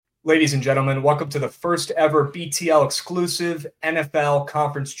Ladies and gentlemen, welcome to the first ever BTL exclusive NFL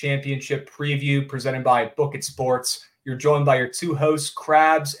Conference Championship preview presented by Book It Sports. You're joined by your two hosts,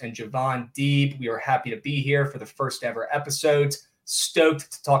 Krabs and Javon Deeb. We are happy to be here for the first ever episode.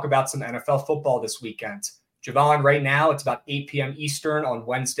 Stoked to talk about some NFL football this weekend. Javon, right now, it's about 8 p.m. Eastern on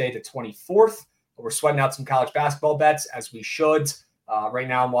Wednesday, the 24th. We're sweating out some college basketball bets, as we should. Right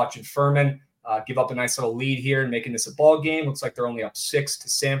now, I'm watching Furman give up a nice little lead here and making this a ball game. Looks like they're only up 6 to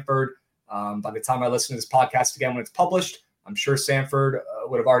Samford. By the time I listen to this podcast again when it's published, I'm sure Samford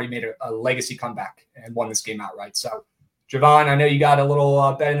would have already made a legacy comeback and won this game outright. So, Javon, I know you got a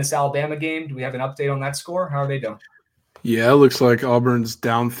little bet in this Alabama game. Do we have an update on that score? How are they doing? Yeah, it looks like Auburn's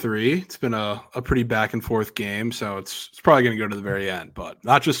down 3. It's been a pretty back and forth game, so it's probably going to go to the very end. But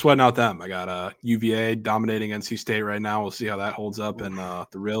not just sweating out them. I got UVA dominating NC State right now. We'll see how that holds up. And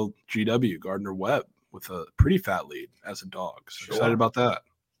the real GW, Gardner-Webb, with a pretty fat lead as a dog. So sure. Excited about that.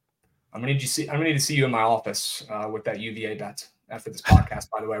 I'm gonna need to see you in my office with that UVA bet after this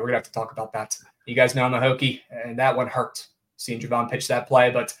podcast. By the way, we're gonna have to talk about that. You guys know I'm a Hokie, and that one hurt seeing Javon pitch that play.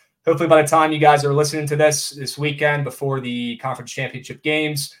 But hopefully, by the time you guys are listening to this weekend before the conference championship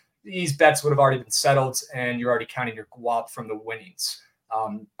games, these bets would have already been settled, and you're already counting your guap from the winnings.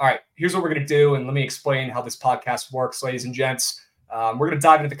 All right, here's what we're gonna do, and let me explain how this podcast works, ladies and gents. We're gonna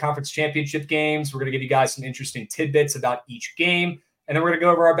dive into the conference championship games. We're gonna give you guys some interesting tidbits about each game. And then we're going to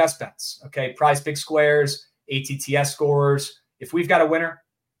go over our best bets, okay? Prize Pick Squares, ATTS scores. If we've got a winner,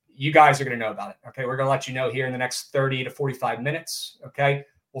 you guys are going to know about it, okay? We're going to let you know here in the next 30 to 45 minutes, okay?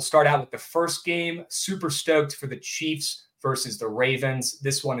 We'll start out with the first game. Super stoked for the Chiefs versus the Ravens.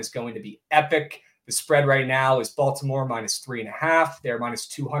 This one is going to be epic. The spread right now is Baltimore -3.5. They're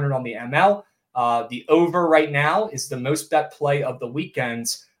 -200 on the ML. The over right now is the most bet play of the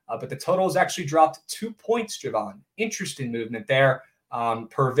weekends, but the total has actually dropped 2 points, Javon. Interesting movement there.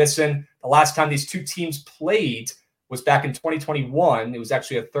 Per Visson. The last time these two teams played was back in 2021. It was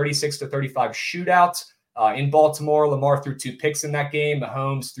actually a 36-35 shootout in Baltimore. Lamar threw 2 picks in that game.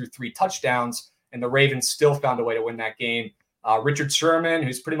 Mahomes threw 3 touchdowns, and the Ravens still found a way to win that game. Richard Sherman,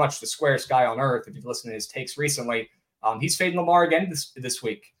 who's pretty much the squarest guy on earth, if you've listened to his takes recently, he's fading Lamar again this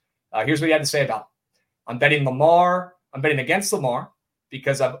week. Here's what he had to say about it. I'm betting against Lamar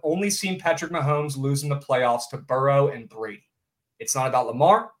because I've only seen Patrick Mahomes lose in the playoffs to Burrow and Brady. It's not about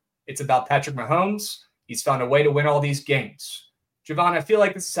Lamar. It's about Patrick Mahomes. He's found a way to win all these games. Javon, I feel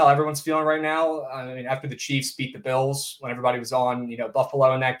like this is how everyone's feeling right now. I mean, after the Chiefs beat the Bills, when everybody was on,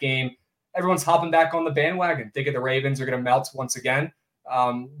 Buffalo in that game, everyone's hopping back on the bandwagon, thinking the Ravens are going to melt once again.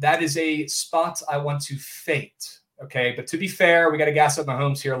 That is a spot I want to fade. Okay, but to be fair, we got to gas up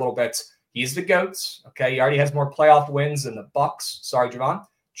Mahomes here a little bit. He's the GOAT. Okay, he already has more playoff wins than the Bucks. Sorry, Javon.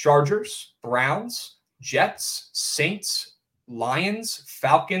 Chargers, Browns, Jets, Saints, Lions,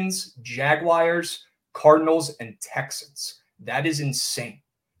 Falcons, Jaguars, Cardinals, and Texans. That is insane.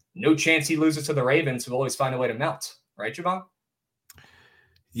 No chance he loses to the Ravens, who always find a way to melt. Right, Javon?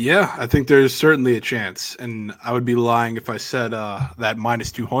 Yeah, I think there's certainly a chance. And I would be lying if I said that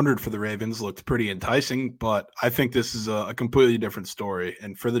 -200 for the Ravens looked pretty enticing. But I think this is a completely different story.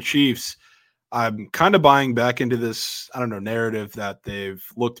 And for the Chiefs, I'm kind of buying back into this, narrative that they've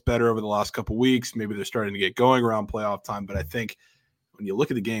looked better over the last couple of weeks. Maybe they're starting to get going around playoff time. But I think when you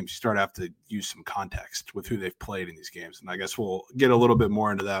look at the games, you start to have to use some context with who they've played in these games. And I guess we'll get a little bit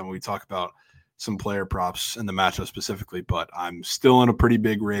more into that when we talk about some player props in the matchup specifically. But I'm still in a pretty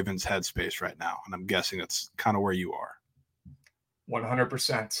big Ravens headspace right now. And I'm guessing that's kind of where you are.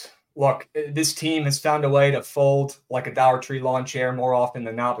 100%. Look, this team has found a way to fold like a Dollar Tree lawn chair more often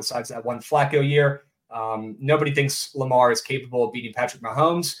than not, besides that one Flacco year. Nobody thinks Lamar is capable of beating Patrick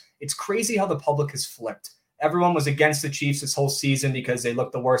Mahomes. It's crazy how the public has flipped. Everyone was against the Chiefs this whole season because they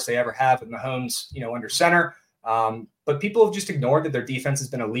look the worst they ever have with Mahomes, under center. But people have just ignored that their defense has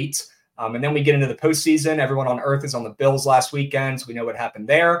been elite. And then we get into the postseason. Everyone on earth is on the Bills last weekend, so we know what happened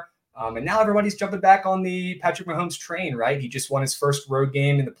there. And now everybody's jumping back on the Patrick Mahomes train, right? He just won his first road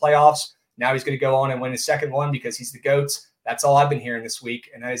game in the playoffs. Now he's going to go on and win his second one because he's the GOAT. That's all I've been hearing this week.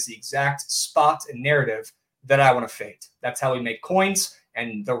 And that is the exact spot and narrative that I want to fade. That's how we make coins.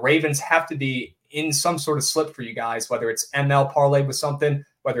 And the Ravens have to be in some sort of slip for you guys, whether it's ML parlayed with something,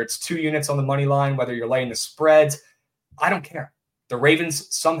 whether it's 2 units on the money line, whether you're laying the spread. I don't care. The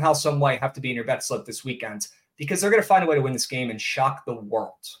Ravens somehow, some way have to be in your bet slip this weekend because they're going to find a way to win this game and shock the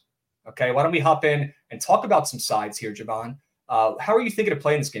world. Okay, why don't we hop in and talk about some sides here, Javon? How are you thinking of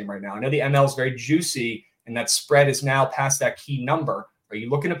playing this game right now? I know the ML is very juicy, and that spread is now past that key number. Are you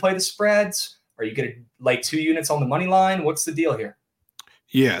looking to play the spreads? Are you going to lay 2 units on the money line? What's the deal here?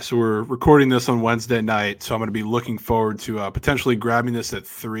 Yeah, so we're recording this on Wednesday night, so I'm going to be looking forward to potentially grabbing this at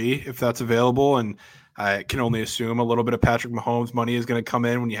 3 if that's available. And I can only assume a little bit of Patrick Mahomes money is going to come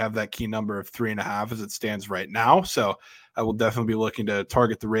in when you have that key number of 3.5 as it stands right now. So I will definitely be looking to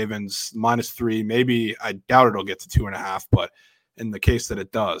target the Ravens -3. Maybe I doubt it'll get to 2.5, but in the case that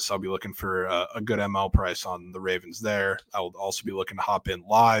it does, I'll be looking for a good ML price on the Ravens there. I will also be looking to hop in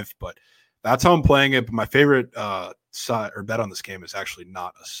live, but that's how I'm playing it. But my favorite side or bet on this game is actually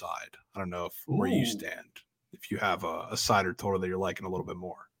not a side. I don't know where you stand, if you have a side or total that you're liking a little bit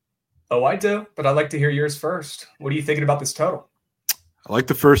more. Oh, I do, but I'd like to hear yours first. What are you thinking about this total? I like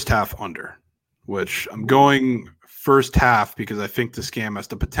the first half under, which I'm going first half because I think this game has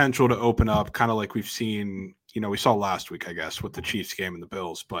the potential to open up kind of like we've seen, we saw last week, I guess, with the Chiefs game and the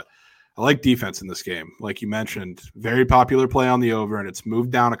Bills. But I like defense in this game. Like you mentioned, very popular play on the over, and it's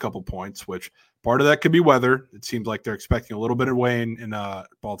moved down a couple points, which part of that could be weather. It seems like they're expecting a little bit of rain in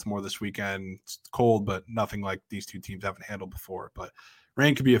Baltimore this weekend. It's cold, but nothing like these two teams haven't handled before. But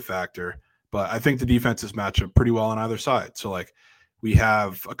rain could be a factor. But I think the defenses match up pretty well on either side. So, we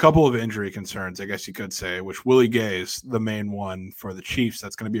have a couple of injury concerns, I guess you could say, which Willie Gay is the main one for the Chiefs.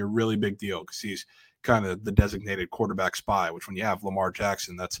 That's going to be a really big deal because he's kind of the designated quarterback spy, which when you have Lamar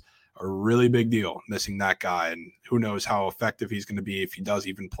Jackson, that's a really big deal, missing that guy. And who knows how effective he's going to be if he does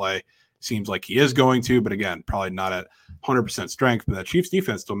even play. Seems like he is going to, but again, probably not at 100% strength. But that Chiefs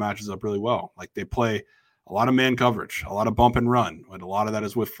defense still matches up really well. Like they play a lot of man coverage, a lot of bump and run, and a lot of that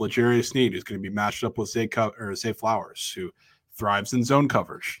is with L'Jarius Sneed, who's going to be matched up with Zay Flowers, who thrives in zone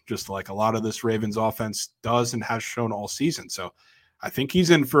coverage, just like a lot of this Ravens offense does and has shown all season. So I think he's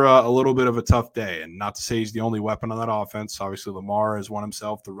in for a little bit of a tough day, and not to say he's the only weapon on that offense. Obviously, Lamar has won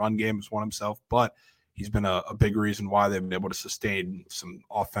himself. The run game has won himself, but he's been a big reason why they've been able to sustain some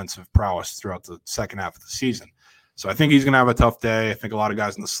offensive prowess throughout the second half of the season. So I think he's going to have a tough day. I think a lot of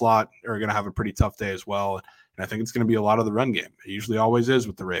guys in the slot are going to have a pretty tough day as well. And I think it's going to be a lot of the run game. It usually always is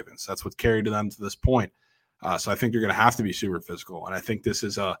with the Ravens. That's what carried them to this point. So I think you're going to have to be super physical. And I think this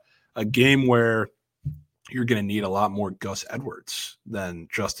is a game where you're going to need a lot more Gus Edwards than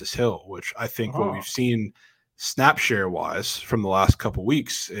Justice Hill, which I think what we've seen snap share wise from the last couple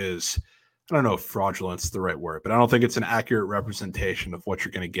weeks is, I don't know if fraudulent's the right word, but I don't think it's an accurate representation of what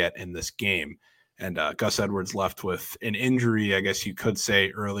you're going to get in this game. And Gus Edwards left with an injury, I guess you could say,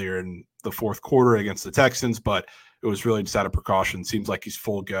 earlier in the fourth quarter against the Texans, but it was really just out of precaution. Seems like he's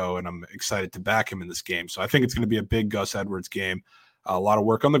full go, and I'm excited to back him in this game. So I think it's going to be a big Gus Edwards game. A lot of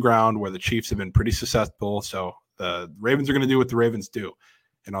work on the ground where the Chiefs have been pretty susceptible. So the Ravens are going to do what the Ravens do.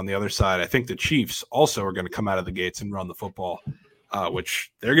 And on the other side, I think the Chiefs also are going to come out of the gates and run the football,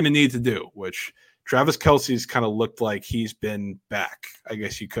 which they're going to need to do, which Travis Kelce's kind of looked like he's been back, I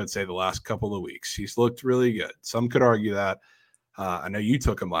guess you could say, the last couple of weeks. He's looked really good. Some could argue that. I know you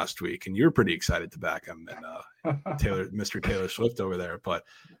took him last week, and you were pretty excited to back him, and Mr. Taylor Swift over there. But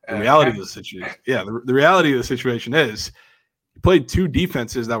the reality of the situation, the reality of the situation is, you played two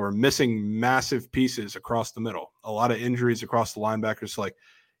defenses that were missing massive pieces across the middle. A lot of injuries across the linebackers. So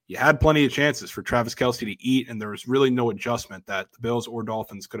you had plenty of chances for Travis Kelce to eat, and there was really no adjustment that the Bills or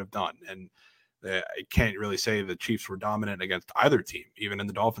Dolphins could have done. And I can't really say the Chiefs were dominant against either team, even in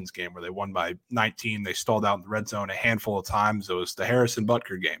the Dolphins game where they won by 19. They stalled out in the red zone a handful of times. It was the Harrison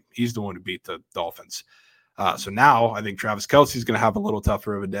Butker game. He's the one who beat the Dolphins. So now I think Travis Kelce is going to have a little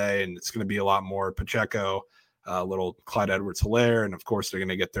tougher of a day, and it's going to be a lot more Pacheco, a little Clyde Edwards-Helaire, and of course they're going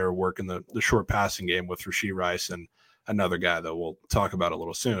to get their work in the short passing game with Rashee Rice and another guy that we'll talk about a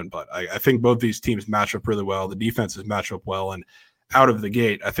little soon. But I think both these teams match up really well. The defenses match up well, and out of the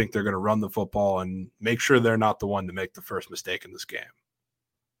gate, I think they're going to run the football and make sure they're not the one to make the first mistake in this game.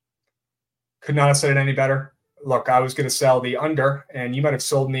 Could not have said it any better. Look, I was going to sell the under, and you might have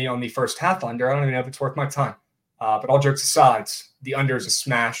sold me on the first half under. I don't even know if it's worth my time. But all jokes aside, the under is a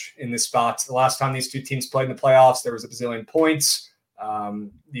smash in this spot. The last time these two teams played in the playoffs, there was a bazillion points.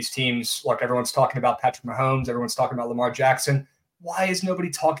 These teams, look, everyone's talking about Patrick Mahomes. Everyone's talking about Lamar Jackson. Why is nobody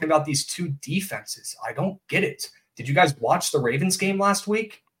talking about these two defenses? I don't get it. Did you guys watch the Ravens game last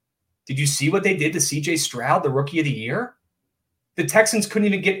week? Did you see what they did to CJ Stroud, the rookie of the year? The Texans couldn't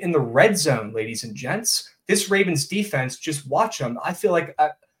even get in the red zone, ladies and gents. This Ravens defense, just watch them. I feel like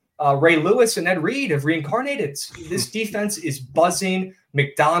Ray Lewis and Ed Reed have reincarnated. This defense is buzzing.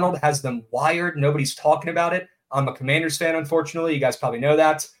 McDonald has them wired. Nobody's talking about it. I'm a Commanders fan, unfortunately. You guys probably know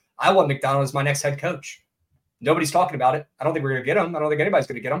that. I want McDonald as my next head coach. Nobody's talking about it. I don't think we're going to get him. I don't think anybody's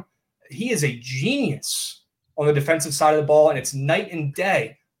going to get him. He is a genius on the defensive side of the ball, and it's night and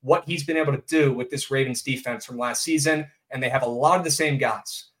day what he's been able to do with this Ravens defense from last season, and they have a lot of the same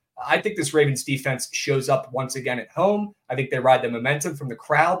guys. I think this Ravens defense shows up once again at home. I think they ride the momentum from the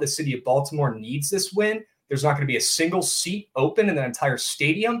crowd. The city of Baltimore needs this win. There's not going to be a single seat open in the entire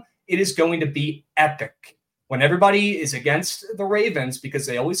stadium. It is going to be epic. When everybody is against the Ravens because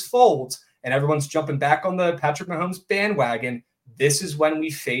they always fold and everyone's jumping back on the Patrick Mahomes bandwagon, this is when we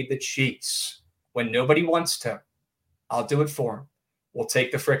fade the Chiefs. When nobody wants to, I'll do it for them. We'll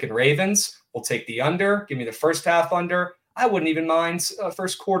take the frickin' Ravens. We'll take the under. Give me the first half under. I wouldn't even mind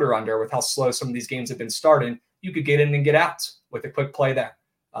first quarter under with how slow some of these games have been starting. You could get in and get out with a quick play there.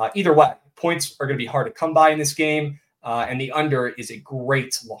 Either way, points are going to be hard to come by in this game, and the under is a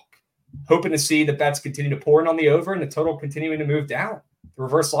great look. Hoping to see the bets continue to pour in on the over and the total continuing to move down. The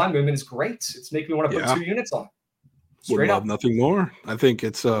reverse line movement is great. It's making me want to put 2 units on. Straight up. Nothing more. I think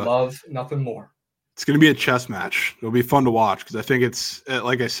it's love nothing more. It's going to be a chess match. It'll be fun to watch because I think it's,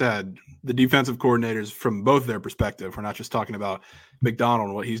 like I said, the defensive coordinators from both their perspective. We're not just talking about McDonald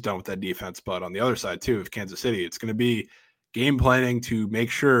and what he's done with that defense, but on the other side too of Kansas City, it's going to be game planning to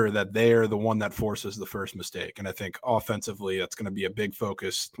make sure that they're the one that forces the first mistake. And I think offensively, that's going to be a big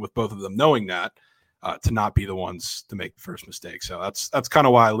focus with both of them knowing that to not be the ones to make the first mistake. So that's kind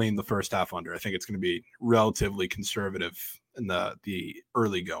of why I lean the first half under. I think it's going to be relatively conservative in the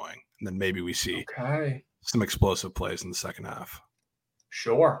early going. And then maybe we see some explosive plays in the second half.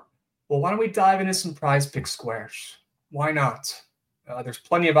 Sure. Well, why don't we dive into some prize pick squares? Why not? There's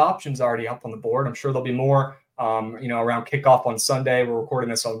plenty of options already up on the board. I'm sure there'll be more, around kickoff on Sunday. We're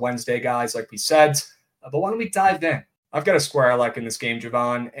recording this on Wednesday, guys, like we said. But why don't we dive in? I've got a square I like in this game,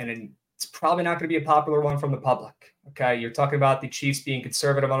 Javon, and it's probably not going to be a popular one from the public. Okay, you're talking about the Chiefs being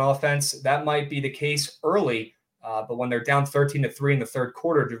conservative on offense. That might be the case early. But when they're down 13-3 in the third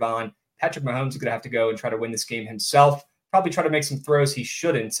quarter, Javon, Patrick Mahomes is going to have to go and try to win this game himself. Probably try to make some throws he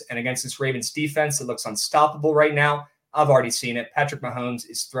shouldn't. And against this Ravens defense, it looks unstoppable right now. I've already seen it. Patrick Mahomes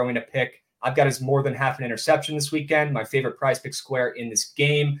is throwing a pick. I've got his more than half an interception this weekend. My favorite prize pick square in this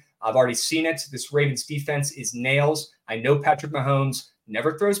game. I've already seen it. This Ravens defense is nails. I know Patrick Mahomes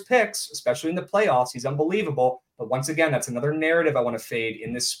never throws picks, especially in the playoffs. He's unbelievable. But once again, that's another narrative I want to fade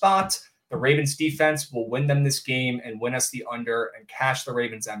in this spot. The Ravens defense will win them this game and win us the under and cash the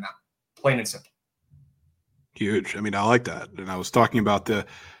Ravens M out. Plain and simple. Huge. I mean, I like that. And I was talking about the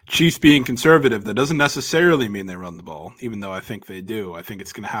Chiefs being conservative. That doesn't necessarily mean they run the ball, even though I think they do. I think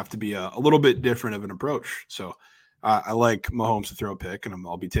it's going to have to be a little bit different of an approach. So I like Mahomes to throw a pick, and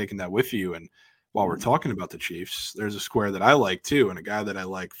I'll be taking that with you. And while we're talking about the Chiefs, there's a square that I like too, and a guy that I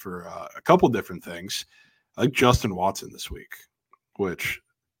like for a couple different things. I like Justin Watson this week, which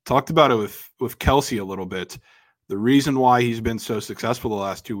talked about it with Kelsey a little bit. The reason why he's been so successful the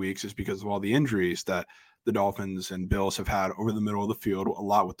last 2 weeks is because of all the injuries that the Dolphins and Bills have had over the middle of the field, a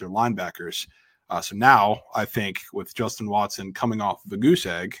lot with their linebackers. So now I think with Justin Watson coming off of a goose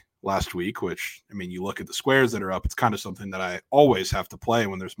egg last week, which, I mean, you look at the squares that are up, it's kind of something that I always have to play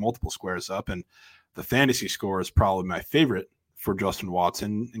when there's multiple squares up. And the fantasy score is probably my favorite for Justin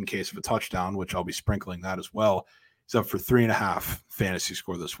Watson in case of a touchdown, which I'll be sprinkling that as well. He's up for 3.5 fantasy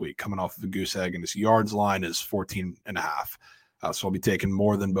score this week, coming off of the goose egg, and his yards line is 14.5. So I'll be taking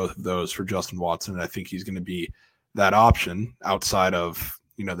more than both of those for Justin Watson, and I think he's going to be that option outside of,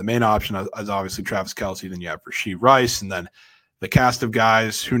 the main option is obviously Travis Kelce. Then you have Rashee Rice, and then the cast of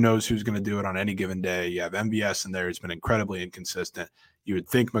guys, who knows who's going to do it on any given day. You have MVS in there. He's been incredibly inconsistent. You would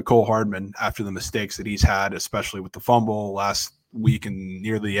think Mecole Hardman, after the mistakes that he's had, especially with the fumble last week and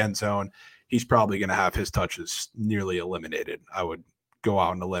near the end zone, he's probably going to have his touches nearly eliminated. I would go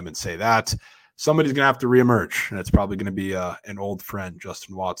out on a limb and say that. Somebody's going to have to reemerge, and it's probably going to be an old friend,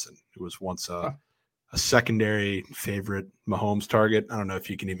 Justin Watson, who was once a secondary favorite Mahomes target. I don't know if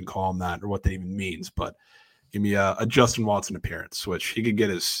you can even call him that or what that even means, but give me a Justin Watson appearance, which he could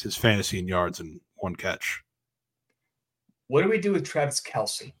get his fantasy in yards in one catch. What do we do with Travis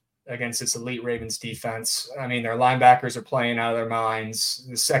Kelce against this elite Ravens defense? I mean, their linebackers are playing out of their minds.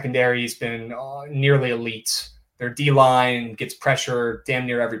 The secondary has been nearly elite. Their D-line gets pressure damn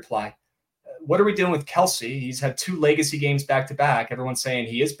near every play. What are we doing with Kelce? He's had 2 legacy games back-to-back. Everyone's saying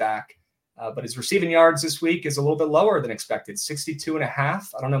he is back. But his receiving yards this week is a little bit lower than expected, 62.5. I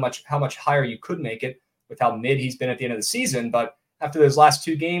don't know how much higher you could make it with how mid he's been at the end of the season. But after those last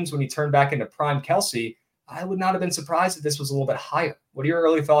 2 games, when he turned back into prime Kelce, I would not have been surprised if this was a little bit higher. What are your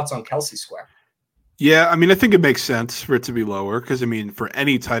early thoughts on Kelce square? Yeah, I mean, I think it makes sense for it to be lower because, I mean, for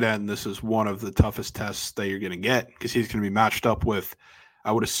any tight end, this is one of the toughest tests that you're going to get because he's going to be matched up with,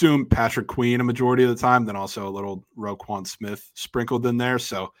 I would assume, Patrick Queen a majority of the time, then also a little Roquan Smith sprinkled in there.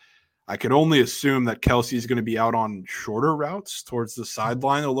 So I could only assume that Kelce is going to be out on shorter routes towards the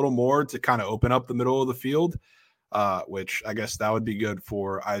sideline a little more to kind of open up the middle of the field. which I guess that would be good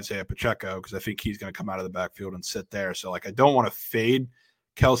for Isaiah Pacheco because I think he's going to come out of the backfield and sit there. So, like, I don't want to fade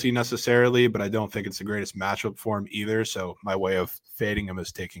Kelsey necessarily, but I don't think it's the greatest matchup for him either. So my way of fading him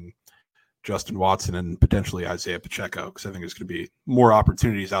is taking Justin Watson and potentially Isaiah Pacheco because I think there's going to be more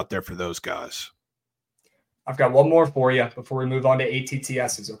opportunities out there for those guys. I've got one more for you before we move on to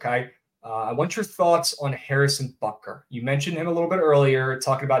ATTSs, okay? I want your thoughts on Harrison Butker. You mentioned him a little bit earlier,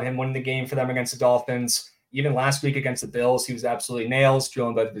 talking about him winning the game for them against the Dolphins. Even last week against the Bills, he was absolutely nails,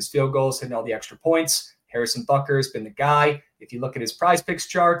 drilling both of his field goals, hitting all the extra points. Harrison Butker has been the guy. If you look at his prize picks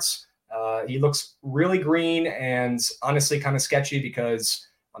charts, he looks really green and honestly kind of sketchy because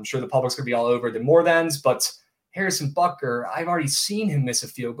I'm sure the public's going to be all over the more thans, but Harrison Butker, I've already seen him miss a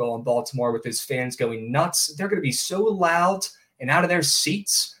field goal in Baltimore with his fans going nuts. They're going to be so loud and out of their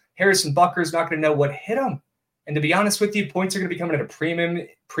seats. Harrison Butker is not going to know what hit him. And to be honest with you, points are going to be coming at a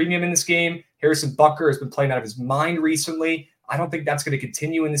premium in this game. Harrison Butker has been playing out of his mind recently. I don't think that's going to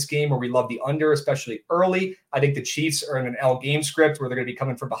continue in this game where we love the under, especially early. I think the Chiefs are in an L game script where they're going to be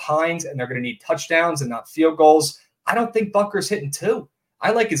coming from behind and they're going to need touchdowns and not field goals. I don't think Butker's hitting 2.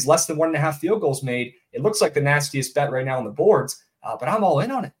 I like his less than 1.5 field goals made. It looks like the nastiest bet right now on the boards, but I'm all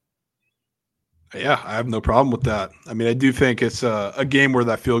in on it. Yeah, I have no problem with that. I mean, I do think it's a game where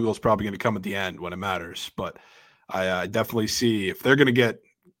that field goal is probably going to come at the end when it matters. But I definitely see if they're going to get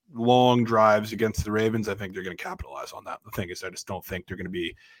long drives against the Ravens, I think they're going to capitalize on that. The thing is, I just don't think they're going to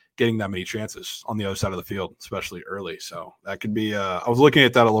be getting that many chances on the other side of the field, especially early. So that could be I was looking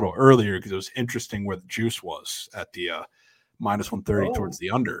at that a little earlier because it was interesting where the juice was at the minus 130 towards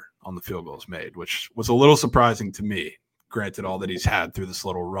the under on the field goals made, which was a little surprising to me. Granted, all that he's had through this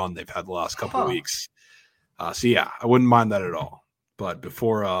little run they've had the last couple of weeks. So, yeah, I wouldn't mind that at all. But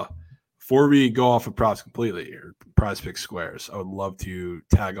before we go off of props completely or prize pick squares, I would love to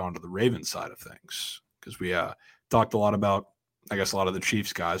tag on to the Ravens side of things because we talked a lot about, I guess, a lot of the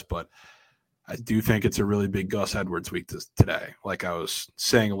Chiefs guys, but I do think it's a really big Gus Edwards week today. Like I was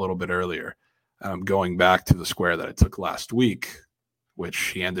saying a little bit earlier, going back to the square that I took last week, which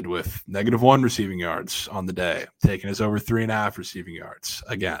he ended with -1 receiving yards on the day, taking us over 3.5 receiving yards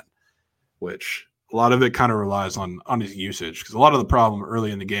again, which a lot of it kind of relies on his usage because a lot of the problem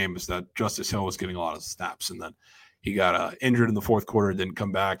early in the game is that Justice Hill was getting a lot of snaps and then he got injured in the fourth quarter, didn't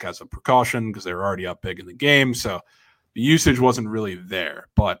come back as a precaution because they were already up big in the game. So the usage wasn't really there,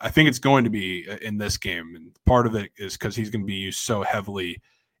 but I think it's going to be in this game. And part of it is because he's going to be used so heavily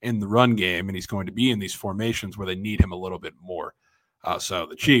in the run game and he's going to be in these formations where they need him a little bit more. So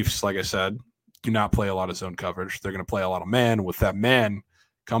the Chiefs, like I said, do not play a lot of zone coverage. They're going to play a lot of man. With that man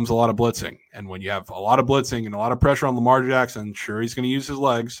comes a lot of blitzing. And when you have a lot of blitzing and a lot of pressure on Lamar Jackson, sure, he's going to use his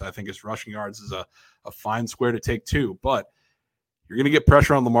legs. I think his rushing yards is a fine square to take too. But you're going to get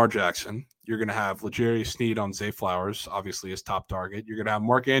pressure on Lamar Jackson. You're going to have L'Jarius Sneed on Zay Flowers, obviously his top target. You're going to have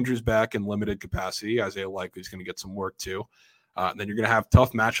Mark Andrews back in limited capacity. Isaiah Likely's going to get some work too. And then you're going to have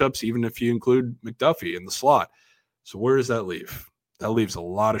tough matchups, even if you include McDuffie in the slot. So where does that leave? That leaves a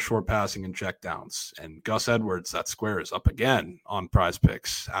lot of short passing and checkdowns. And Gus Edwards, that square is up again on prize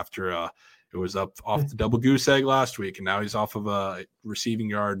picks after it was up off the double goose egg last week. And now he's off of a receiving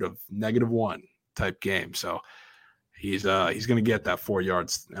yard of -1 type game. So he's going to get that 4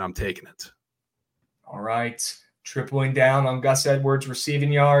 yards, and I'm taking it. All right. Tripling down on Gus Edwards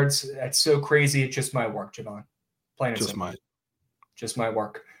receiving yards. That's so crazy. It just might work, Javon. Plain and simple. Just might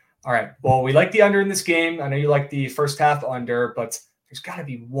work. All right. Well, we like the under in this game. I know you like the first half under, but there's got to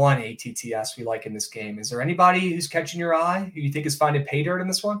be one ATTS we like in this game. Is there anybody who's catching your eye who you think is finding pay dirt in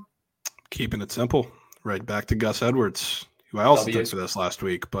this one? Keeping it simple. Right back to Gus Edwards, who I also took for this last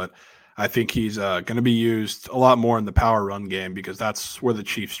week, but I think he's going to be used a lot more in the power run game because that's where the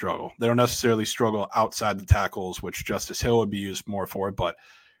Chiefs struggle. They don't necessarily struggle outside the tackles, which Justice Hill would be used more for, but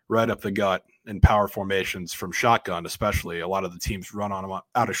right up the gut in power formations from shotgun, especially a lot of the teams run on him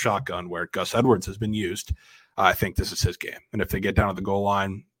out of shotgun where Gus Edwards has been used. I think this is his game. And if they get down to the goal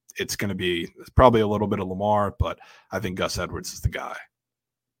line, it's probably a little bit of Lamar, but I think Gus Edwards is the guy.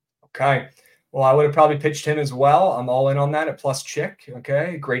 Okay. Well, I would have probably pitched him as well. I'm all in on that at plus chick.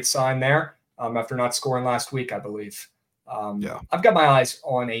 Okay. Great sign there. After not scoring last week, I believe. I've got my eyes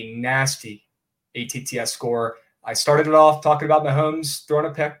on a nasty ATTS score. I started it off talking about Mahomes throwing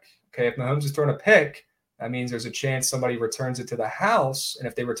a pick. Okay. If Mahomes is throwing a pick, that means there's a chance somebody returns it to the house. And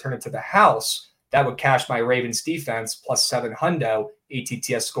if they return it to the house, that would cash my Ravens defense plus 7 hundo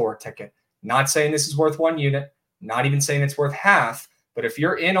ATTS score ticket. Not saying this is worth 1 unit, not even saying it's worth half, but if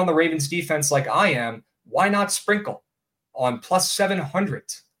you're in on the Ravens defense like I am, why not sprinkle on plus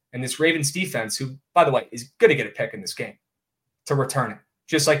 700 in this Ravens defense, who, by the way, is going to get a pick in this game to return it,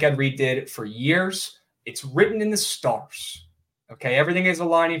 just like Ed Reed did for years. It's written in the stars. Okay, everything is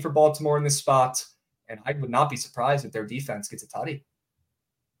aligning for Baltimore in this spot, and I would not be surprised if their defense gets a tutty.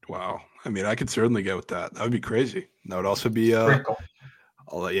 Wow. I mean, I could certainly get with that. That would be crazy. That would also be Sprinkle.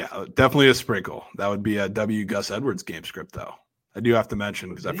 definitely a sprinkle. That would be a W. Gus Edwards game script, though. I do have to mention,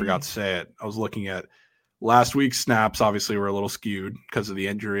 because I forgot to say it, I was looking at last week's snaps. Obviously, were a little skewed because of the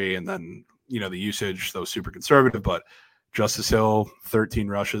injury, and then the usage, that was super conservative. But Justice Hill, 13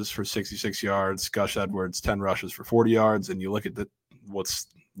 rushes for 66 yards. Gus Edwards, 10 rushes for 40 yards. And you look at what's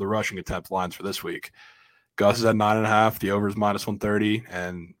the rushing attempt lines for this week. Gus is at 9.5. The over is -130,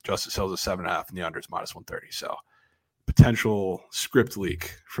 and Justice Hill is at 7.5, and the under is -130. So potential script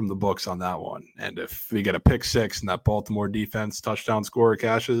leak from the books on that one. And if we get a pick six and that Baltimore defense touchdown scorer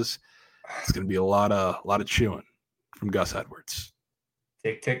cashes, it's going to be a lot of chewing from Gus Edwards.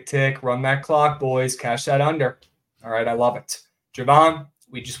 Tick, tick, tick. Run that clock, boys. Cash that under. All right, I love it. Javon,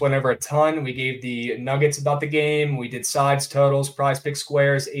 we just went over a ton. We gave the nuggets about the game. We did sides, totals, prize pick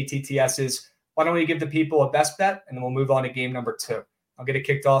squares, ATTSs. Why don't we give the people a best bet, and then we'll move on to game number 2. I'll get it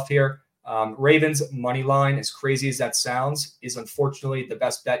kicked off here. Ravens money line, as crazy as that sounds, is unfortunately the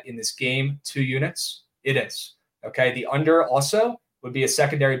best bet in this game. 2 units. It is. Okay, the under also would be a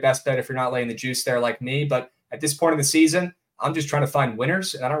secondary best bet if you're not laying the juice there like me. But at this point in the season, I'm just trying to find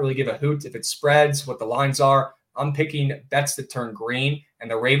winners, and I don't really give a hoot if it spreads, what the lines are. I'm picking bets that turn green, and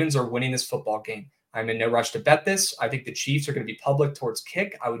the Ravens are winning this football game. I'm in no rush to bet this. I think the Chiefs are going to be public towards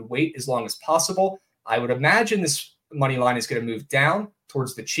kick. I would wait as long as possible. I would imagine this money line is going to move down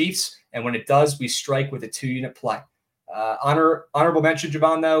towards the Chiefs, and when it does, we strike with a 2-unit play. Honorable mention,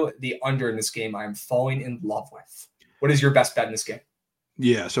 Javon, though, the under in this game I am falling in love with. What is your best bet in this game?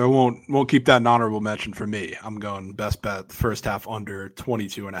 Yeah, so I won't keep that an honorable mention for me. I'm going best bet the first half under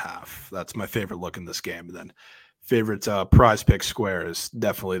 22.5. That's my favorite look in this game. And then favorite prize pick square is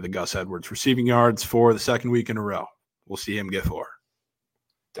definitely the Gus Edwards receiving yards for the second week in a row. We'll see him get 4.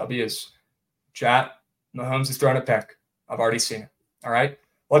 W's. Chat, Mahomes is throwing a pick. I've already seen it. All right.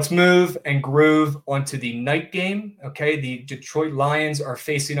 Let's move and groove onto the night game. Okay. The Detroit Lions are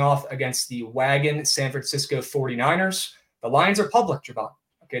facing off against the wagon San Francisco 49ers. The Lions are public, Javon.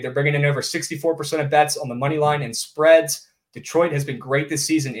 Okay. They're bringing in over 64% of bets on the money line and spreads. Detroit has been great this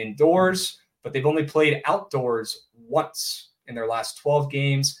season indoors, but they've only played outdoors once in their last 12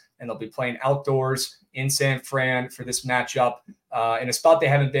 games, and they'll be playing outdoors in San Fran for this matchup in a spot they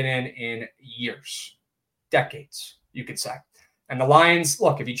haven't been in years, decades, you could say. And the Lions,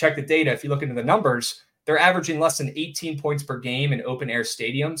 look, if you check the data, if you look into the numbers, they're averaging less than 18 points per game in open-air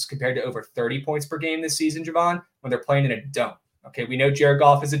stadiums compared to over 30 points per game this season, Javon, when they're playing in a dome. Okay, we know Jared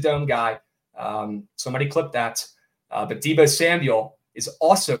Goff is a dome guy. Somebody clip that. But Deebo Samuel is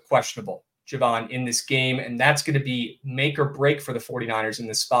also questionable, Javon, in this game, and that's going to be make or break for the 49ers in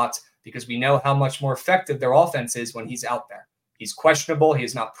this spot because we know how much more effective their offense is when he's out there. He's questionable. He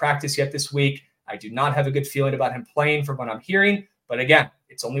has not practiced yet this week. I do not have a good feeling about him playing from what I'm hearing, but again,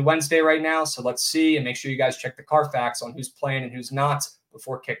 it's only Wednesday right now, so let's see and make sure you guys check the Carfax on who's playing and who's not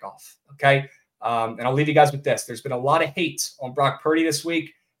before kickoff, okay? And I'll leave you guys with this. There's been a lot of hate on Brock Purdy this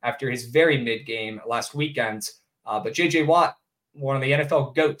week after his very mid-game last weekend, but J.J. Watt, one of the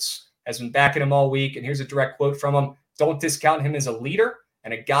NFL GOATs, has been backing him all week, and here's a direct quote from him. Don't discount him as a leader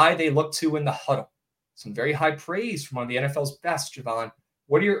and a guy they look to in the huddle. Some very high praise from one of the NFL's best, Javon.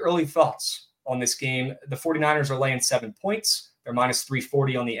 What are your early thoughts on this game? The 49ers are laying 7 points. They're minus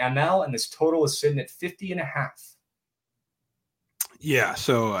 340 on the ML, and this total is sitting at 50.5. Yeah,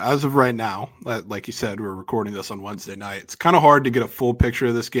 so as of right now, like you said, we're recording this on Wednesday night. It's kind of hard to get a full picture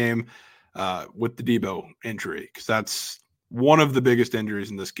of this game with the Deebo injury because that's one of the biggest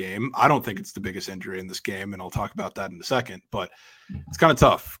injuries in this game. I don't think it's the biggest injury in this game, and I'll talk about that in a second. But it's kind of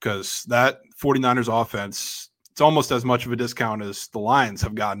tough because that 49ers offense, it's almost as much of a discount as the Lions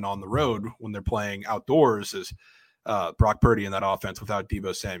have gotten on the road when they're playing outdoors as Brock Purdy in that offense without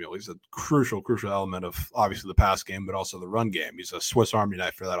Deebo Samuel. He's a crucial element of obviously the pass game, but also the run game. He's a Swiss Army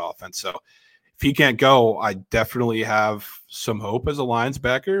knife for that offense. So if he can't go, I definitely have some hope as a Lions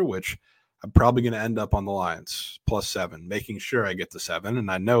backer, which I'm probably going to end up on the Lions +7, making sure I get to 7.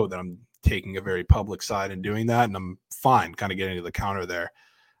 And I know that I'm taking a very public side in doing that, and I'm fine kind of getting to the counter there.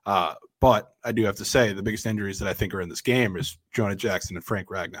 But I do have to say the biggest injuries that I think are in this game is Jonah Jackson and Frank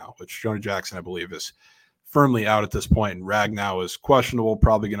Ragnow, which Jonah Jackson, I believe, is firmly out at this point, and Ragnow is questionable,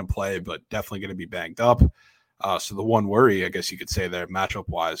 probably going to play, but definitely going to be banged up. So the one worry, I guess you could say there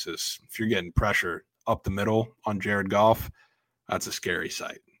matchup-wise, is if you're getting pressure up the middle on Jared Goff, that's a scary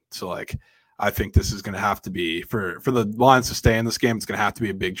sight. So, I think this is going to have to be for the Lions to stay in this game. It's going to have to be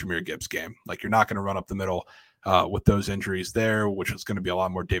a big Jahmyr Gibbs game. Like, you're not going to run up the middle with those injuries there, which is going to be a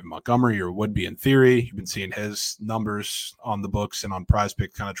lot more David Montgomery, or would be in theory. You've been seeing his numbers on the books and on Prize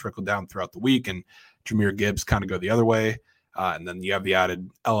Pick kind of trickle down throughout the week, and Jahmyr Gibbs kind of go the other way. And then you have the added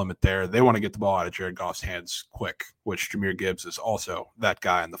element there. They want to get the ball out of Jared Goff's hands quick, which Jahmyr Gibbs is also that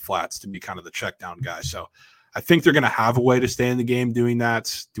guy in the flats to be kind of the check down guy. So I think they're going to have a way to stay in the game doing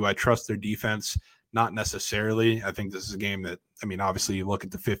that. Do I trust their defense? Not necessarily. I think this is a game that, I mean, obviously you look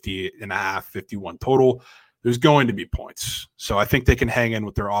at the 50.5, 51 total, there's going to be points. So I think they can hang in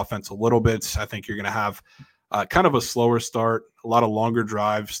with their offense a little bit. I think you're going to have kind of a slower start, a lot of longer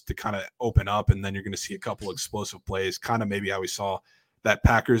drives to kind of open up, and then you're going to see a couple explosive plays, kind of maybe how we saw that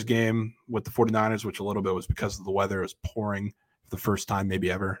Packers game with the 49ers, which a little bit was because of the weather. It was pouring for the first time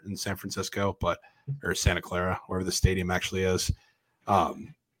maybe ever in San Francisco, or Santa Clara, wherever the stadium actually is. But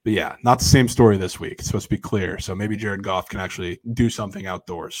yeah, not the same story this week. It's supposed to be clear. So maybe Jared Goff can actually do something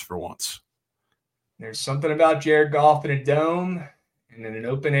outdoors for once. There's something about Jared Goff in a dome and in an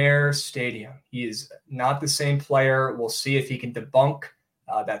open-air stadium. He is not the same player. We'll see if he can debunk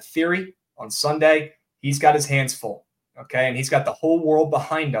that theory on Sunday. He's got his hands full, okay? And he's got the whole world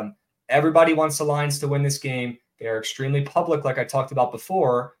behind him. Everybody wants the Lions to win this game. They are extremely public, like I talked about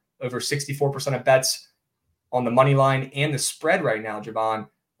before. Over 64% of bets on the money line and the spread right now, Javon.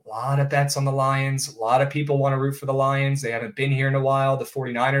 A lot of bets on the Lions. A lot of people want to root for the Lions. They haven't been here in a while. The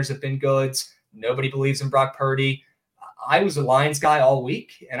 49ers have been good. Nobody believes in Brock Purdy. I was a Lions guy all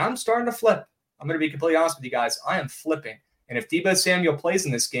week, and I'm starting to flip. I'm going to be completely honest with you guys. I am flipping. And if Deebo Samuel plays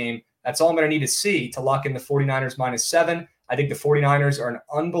in this game, that's all I'm going to need to see to lock in the 49ers -7. I think the 49ers are an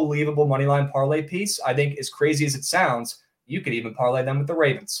unbelievable moneyline parlay piece. I think, as crazy as it sounds, you could even parlay them with the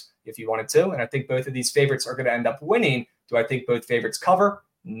Ravens if you wanted to. And I think both of these favorites are going to end up winning. Do I think both favorites cover?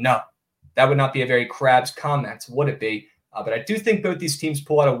 No. That would not be a very Krabs comment, would it be? But I do think both these teams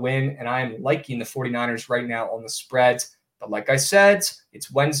pull out a win, and I am liking the 49ers right now on the spreads. But like I said,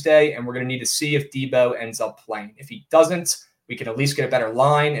 it's Wednesday, and we're going to need to see if Deebo ends up playing. If he doesn't, we can at least get a better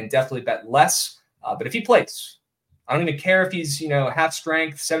line and definitely bet less. But if he plays, I don't even care if he's, half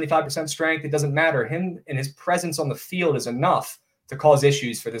strength, 75% strength. It doesn't matter. Him and his presence on the field is enough to cause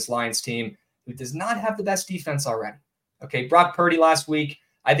issues for this Lions team, who does not have the best defense already. Okay, Brock Purdy last week,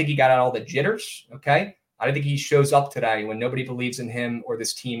 I think he got out all the jitters, okay? I don't think he shows up today when nobody believes in him or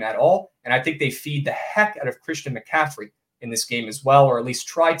this team at all. And I think they feed the heck out of Christian McCaffrey in this game as well, or at least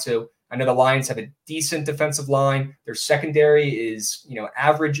try to. I know the Lions have a decent defensive line. Their secondary is,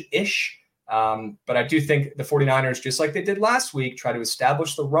 average-ish. But I do think the 49ers, just like they did last week, try to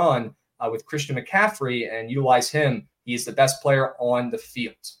establish the run with Christian McCaffrey and utilize him. He is the best player on the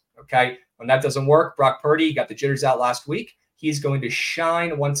field, okay? When that doesn't work, Brock Purdy got the jitters out last week. He's going to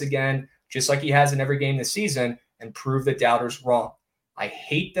shine once again, just like he has in every game this season, and prove the doubters wrong. I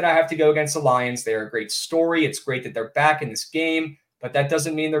hate that I have to go against the Lions. They're a great story. It's great that they're back in this game, but that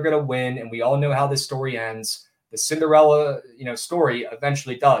doesn't mean they're going to win, and we all know how this story ends. The Cinderella, story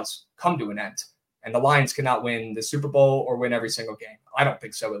eventually does come to an end, and the Lions cannot win the Super Bowl or win every single game. I don't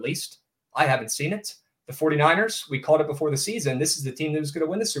think so, at least. I haven't seen it. The 49ers, we called it before the season. This is the team that was going to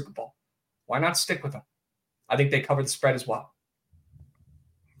win the Super Bowl. Why not stick with them? I think they cover the spread as well.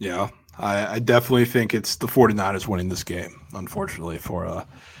 Yeah, I definitely think it's the 49ers winning this game, unfortunately,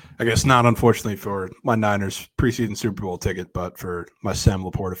 I guess not unfortunately for my Niners preseason Super Bowl ticket, but for my Sam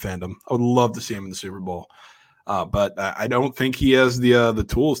Laporta fandom. I would love to see him in the Super Bowl. But I don't think he has the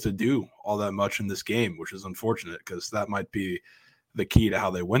tools to do all that much in this game, which is unfortunate because that might be the key to how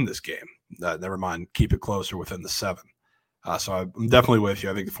they win this game. Never mind, keep it closer within the 7. So I'm definitely with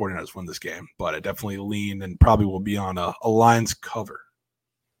you. I think the 49ers win this game, but I definitely lean and probably will be on a Lions cover.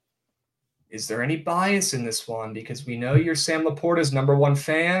 Is there any bias in this one? Because we know you're Sam Laporta's #1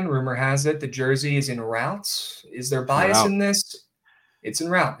 fan. Rumor has it the jersey is en route. Is there bias in this? It's en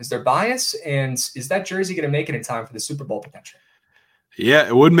route. Is there bias? And is that jersey going to make it in time for the Super Bowl potential? Yeah,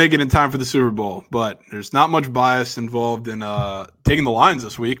 it would make it in time for the Super Bowl, but there's not much bias involved in taking the Lions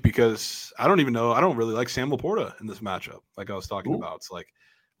this week because I don't really like Sam Laporta in this matchup, like I was talking about. It's like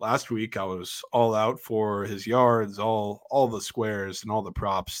last week I was all out for his yards, all the squares and all the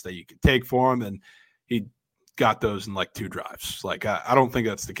props that you could take for him, and he got those in like 2 drives. Like I don't think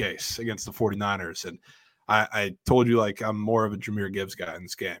that's the case against the 49ers. And I told you, like, I'm more of a Jahmyr Gibbs guy in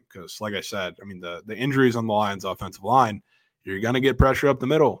this game because, like I said, I mean, the injuries on the Lions offensive line, you're going to get pressure up the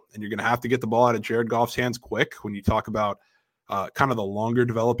middle, and you're going to have to get the ball out of Jared Goff's hands quick when you talk about kind of the longer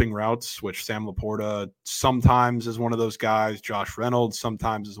developing routes, which Sam Laporta sometimes is one of those guys. Josh Reynolds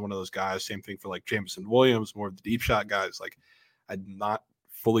sometimes is one of those guys. Same thing for like Jameson Williams, more of the deep shot guys. Like, I'm not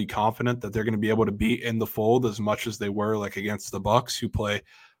fully confident that they're going to be able to be in the fold as much as they were like against the Bucks, who play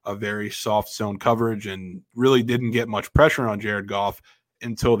a very soft zone coverage and really didn't get much pressure on Jared Goff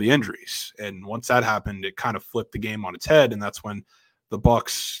until the injuries. And once that happened, it kind of flipped the game on its head. And that's when the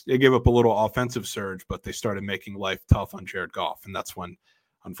Bucks, they gave up a little offensive surge, but they started making life tough on Jared Goff. And that's when,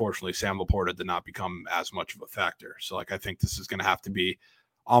 unfortunately, Sam Laporta did not become as much of a factor. So, like, I think this is going to have to be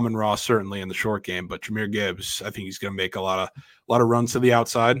Amon-Ra certainly in the short game, but Jahmyr Gibbs, I think he's going to make a lot of runs to the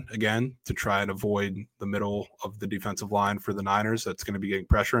outside again to try and avoid the middle of the defensive line for the Niners. That's going to be getting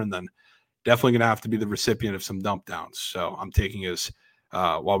pressure, and then definitely going to have to be the recipient of some dump downs. So I'm taking his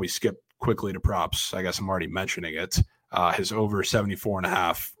while we skip quickly to props, I guess I'm already mentioning it. His over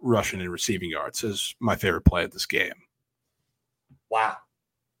 74.5 rushing and receiving yards is my favorite play of this game. Wow.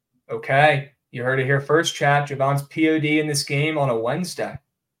 Okay. You heard it here first, chat. Javon's POD in this game on a Wednesday.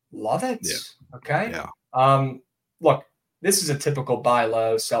 Love it. Yeah. Okay. Yeah. Look, this is a typical buy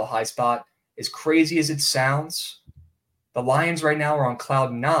low, sell high spot. As crazy as it sounds, the Lions right now are on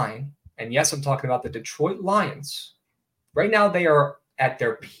cloud 9. And yes, I'm talking about the Detroit Lions. Right now, they are at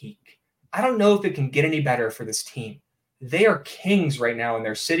their peak. I don't know if it can get any better for this team. They are kings right now in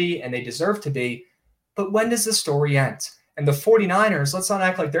their city, and they deserve to be. But when does the story end? And the 49ers, let's not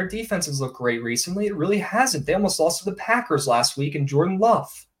act like their defenses look great recently. It really hasn't. They almost lost to the Packers last week and Jordan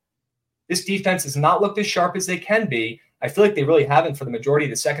Love. This defense has not looked as sharp as they can be. I feel like they really haven't for the majority of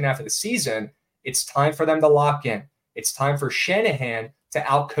the second half of the season. It's time for them to lock in. It's time for Shanahan to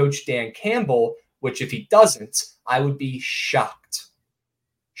outcoach Dan Campbell, which if he doesn't, I would be shocked.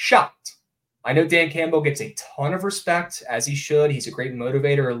 Shocked. I know Dan Campbell gets a ton of respect, as he should. He's a great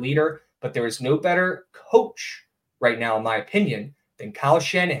motivator, a leader, but there is no better coach right now, in my opinion, than Kyle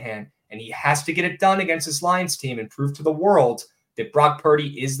Shanahan, and he has to get it done against his Lions team and prove to the world that Brock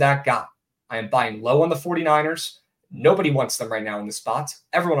Purdy is that guy. I am buying low on the 49ers. Nobody wants them right now in the spot.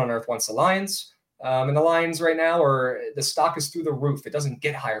 Everyone on earth wants the Lions. And the Lions right now, the stock is through the roof. It doesn't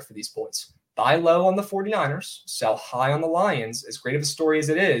get higher for these boys. Buy low on the 49ers, sell high on the Lions. As great of a story as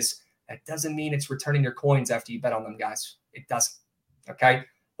it is, that doesn't mean it's returning your coins after you bet on them, guys. It doesn't. Okay?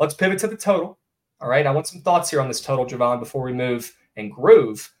 Let's pivot to the total. All right? I want some thoughts here on this total, Javon, before we move and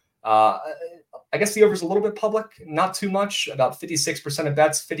groove. I guess the over is a little bit public, not too much, about 56% of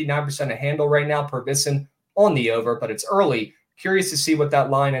bets, 59% of handle right now per Bisson on the over, but it's early. Curious to see what that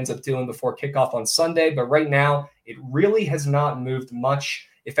line ends up doing before kickoff on Sunday, but right now it really has not moved much.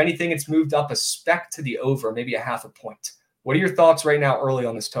 If anything, it's moved up a speck to the over, maybe a half a point. What are your thoughts right now early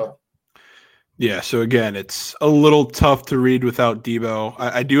on this total? Yeah, so again, it's a little tough to read without Debo.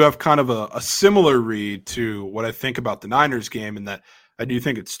 I do have kind of a similar read to what I think about the Niners game, in that I do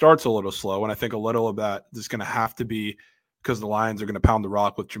think it starts a little slow, and I think a little of that is going to have to be because the Lions are going to pound the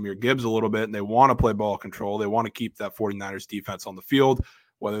rock with Jahmyr Gibbs a little bit, and they want to play ball control. They want to keep that 49ers defense on the field.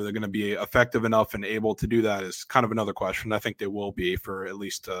 Whether they're going to be effective enough and able to do that is kind of another question. I think they will be for at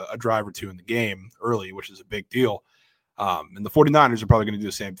least a drive or two in the game early, which is a big deal. And the 49ers are probably going to do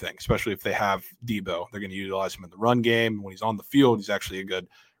the same thing, especially if they have Debo. They're going to utilize him in the run game. When he's on the field, he's actually a good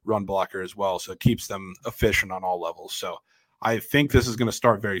run blocker as well. So it keeps them efficient on all levels. So I think this is going to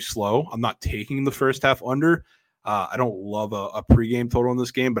start very slow. I'm not taking the first half under. I don't love a pregame total in this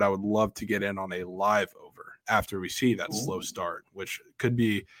game, but I would love to get in on a live over after we see that slow start, which could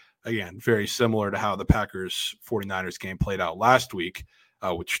be, again, very similar to how the Packers 49ers game played out last week,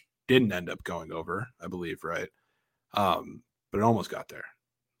 which didn't end up going over, I believe, right? But it almost got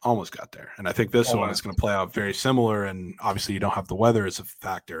there. And I think this one is going to play out very similar. And obviously you don't have the weather as a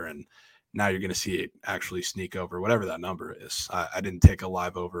factor. And now you're going to see it actually sneak over whatever that number is. I didn't take a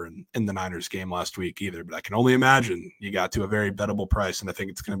live over in the Niners game last week either, but I can only imagine you got to a very bettable price. And I think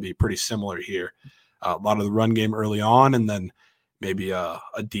it's going to be pretty similar here. A lot of the run game early on, and then maybe a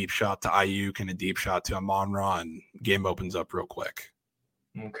deep shot to Ayuk and a deep shot to Amon-Ra, and game opens up real quick.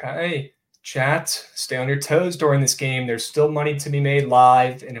 Okay. Chat, stay on your toes during this game. There's still money to be made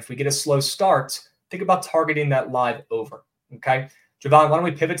live. And if we get a slow start, think about targeting that live over. Okay. Javon, why don't we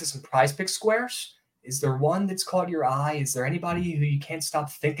pivot to some Prize Pick squares? Is there one that's caught your eye? Is there anybody who you can't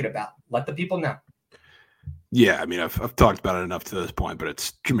stop thinking about? Let the people know. Yeah, I mean, I've talked about it enough to this point, but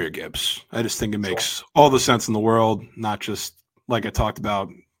it's Jahmyr Gibbs. I just think it makes all the sense in the world, not just like I talked about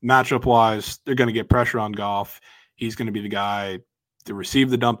matchup-wise. They're going to get pressure on Goff. He's going to be the guy to receive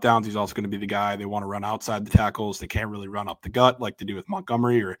the dump downs. He's also going to be the guy they want to run outside the tackles. They can't really run up the gut like they do with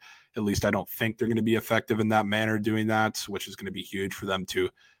Montgomery, or at least I don't think they're going to be effective in that manner doing that, which is going to be huge for them to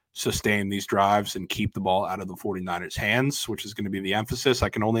sustain these drives and keep the ball out of the 49ers' hands, which is going to be the emphasis, I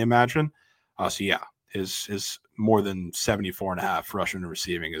can only imagine. So, yeah, his more than 74.5 rushing and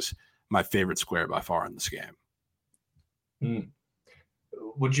receiving is my favorite square by far in this game.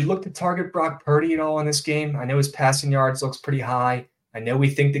 Would you look to target Brock Purdy at all in this game? I know his passing yards looks pretty high. I know we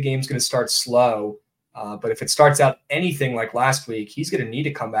think the game's going to start slow, but if it starts out anything like last week, he's going to need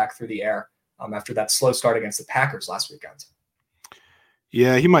to come back through the air after that slow start against the Packers last weekend.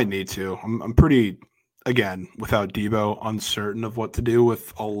 Yeah, he might need to. I'm pretty, again, without Debo, uncertain of what to do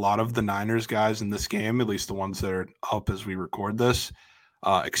with a lot of the Niners guys in this game, at least the ones that are up as we record this,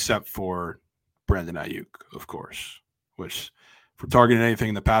 except for Brandon Ayuk, of course, which if we're targeting anything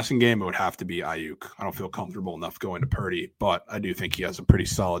in the passing game, it would have to be Ayuk. I don't feel comfortable enough going to Purdy, but I do think he has a pretty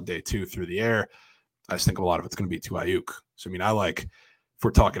solid day too through the air. I just think a lot of it's going to be to Ayuk. So, I mean, if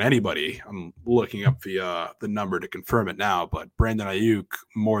we're talking anybody, I'm looking up the number to confirm it now, but Brandon Ayuk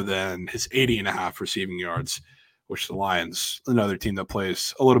more than his 80.5 receiving yards, which the Lions, another team that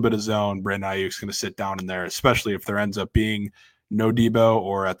plays a little bit of zone. Brandon Ayuk's going to sit down in there, especially if there ends up being no Debo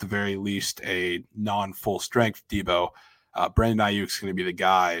or at the very least a non-full strength Debo. Brandon Ayuk's going to be the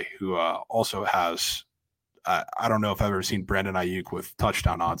guy who also has I don't know if I've ever seen Brandon Ayuk with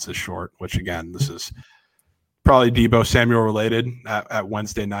touchdown odds this short, which again, this is probably Debo Samuel related at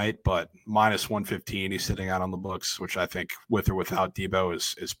Wednesday night, but minus 115 he's sitting out on the books, which I think with or without Debo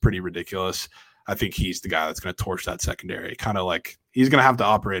is pretty ridiculous. I think he's the guy that's going to torch that secondary. Kind of like he's going to have to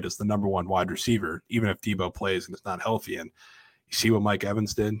operate as the number one wide receiver, even if Debo plays and is not healthy. And you see what Mike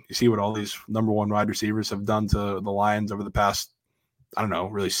Evans did. You see what all these number one wide receivers have done to the Lions over the past, I don't know,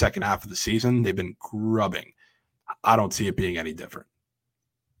 really second half of the season. They've been grubbing. I don't see it being any different.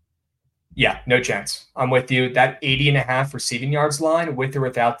 Yeah, no chance. I'm with you. That 80.5 receiving yards line with or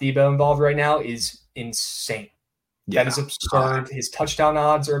without Debo involved right now is insane. Yeah, that is absurd. His touchdown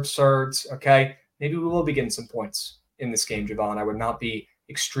odds are absurd. Okay. Maybe we will be getting some points in this game, Javon. I would not be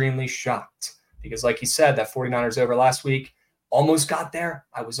extremely shocked because, like you said, that 49ers over last week almost got there.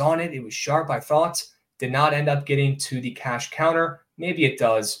 I was on it. It was sharp, I thought. Did not end up getting to the cash counter. Maybe it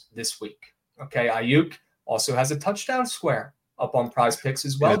does this week. Okay. Ayuk also has a touchdown square up on Prize Picks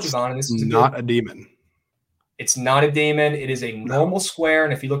as well, Javon. And this is not a demon. It's not a demon. It is a normal square.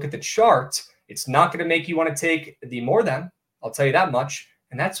 And if you look at the chart, it's not going to make you want to take the more than. I'll tell you that much.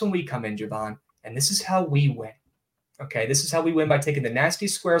 And that's when we come in, Javon. And this is how we win. Okay, this is how we win by taking the nasty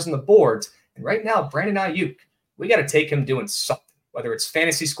squares on the boards. And right now, Brandon Ayuk, we got to take him doing something, whether it's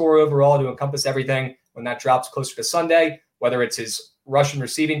fantasy score overall to encompass everything when that drops closer to Sunday, whether it's his rushing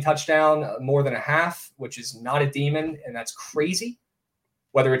receiving touchdown, more than a half, which is not a demon, and that's crazy.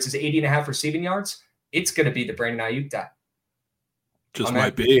 Whether it's his 80.5 receiving yards, it's going to be the Brandon Ayuk day. Just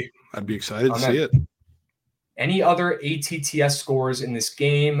might be. I'd be excited to see it. Any other ATTS scores in this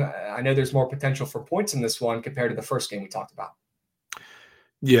game? I know there's more potential for points in this one compared to the first game we talked about.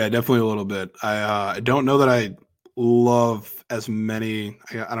 Yeah, definitely a little bit. I don't know that I love as many.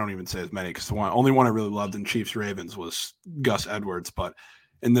 I don't even say as many because the only one I really loved in Chiefs Ravens was Gus Edwards. But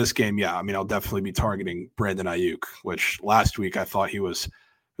in this game, yeah, I mean, I'll definitely be targeting Brandon Ayuk, which last week I thought he was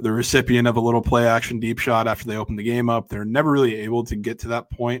the recipient of a little play action deep shot after they opened the game up. They're never really able to get to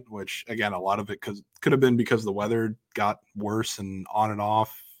that point, which again, a lot of it could have been because the weather got worse and on and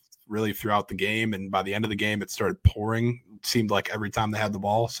off really throughout the game. And by the end of the game, it started pouring. It seemed like every time they had the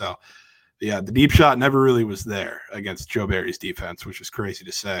ball. So yeah, the deep shot never really was there against Joe Barry's defense, which is crazy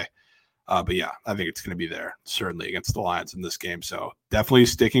to say. But yeah, I think it's going to be there certainly against the Lions in this game. So definitely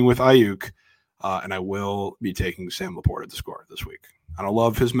sticking with Ayuk. And I will be taking Sam Laporta to score this week. I don't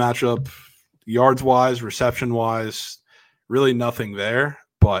love his matchup yards-wise, reception-wise, really nothing there.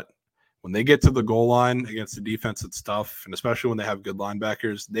 But when they get to the goal line against the defense, it's tough. And especially when they have good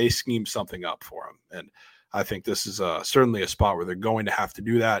linebackers, they scheme something up for him. And I think this is certainly a spot where they're going to have to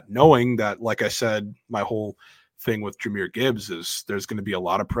do that, knowing that, like I said, my whole thing with Jahmyr Gibbs is there's going to be a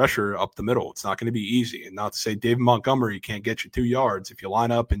lot of pressure up the middle. It's not going to be easy. And not to say David Montgomery can't get you 2 yards if you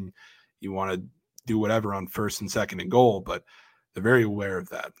line up and you want to do whatever on first and second and goal, but they're very aware of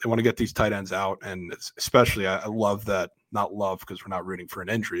that. They want to get these tight ends out, and especially I love that, not love because we're not rooting for an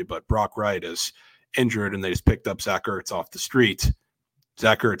injury, but Brock Wright is injured, and they just picked up Zach Ertz off the street.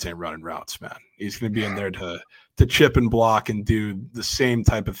 Zach Ertz ain't running routes, man. He's going to be in there to chip and block and do the same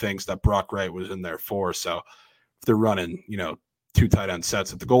type of things that Brock Wright was in there for. So if they're running, 2 tight end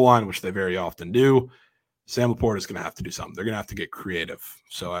sets at the goal line, which they very often do, Sam Laporta is going to have to do something. They're going to have to get creative.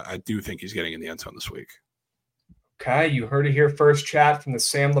 So I do think he's getting in the end zone this week. Okay, you heard it here first, chat, from the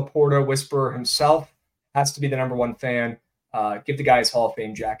Sam Laporta whisperer himself. Has to be the number one fan. Give the guy his Hall of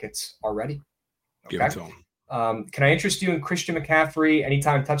Fame jackets already. Okay. Give it to him. Can I interest you in Christian McCaffrey,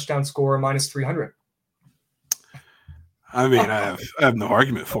 anytime touchdown score, minus 300? I mean, I have no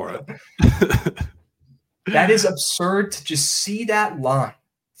argument for it. That is absurd to just see that line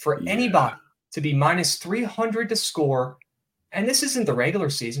for anybody to be minus 300 to score And this isn't the regular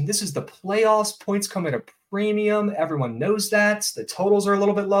season. This is the playoffs. Points come at a premium. Everyone knows that. The totals are a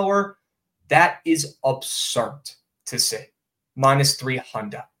little bit lower. That is absurd to see. Minus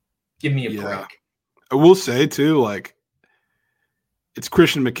 300. Give me a break. I will say, too, like, it's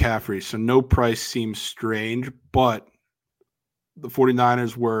Christian McCaffrey, so no price seems strange, but the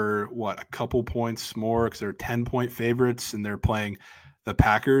 49ers were, a couple points more because they're 10-point favorites, and they're playing the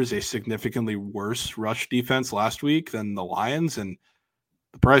Packers, a significantly worse rush defense last week than the Lions, and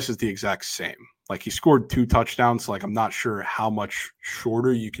the price is the exact same. Like, he scored 2 touchdowns, so, like, I'm not sure how much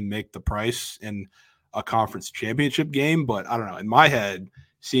shorter you can make the price in a conference championship game, but I don't know. In my head,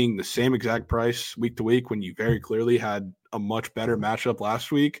 seeing the same exact price week to week when you very clearly had a much better matchup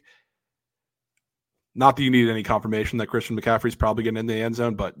last week, not that you need any confirmation that Christian McCaffrey's probably getting in the end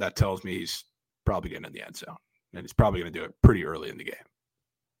zone, but that tells me he's probably getting in the end zone, and he's probably going to do it pretty early in the game.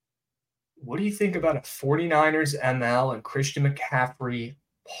 What do you think about a 49ers ML and Christian McCaffrey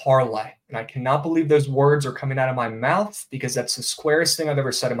parlay? And I cannot believe those words are coming out of my mouth because that's the squarest thing I've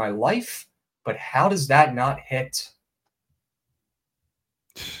ever said in my life. But how does that not hit?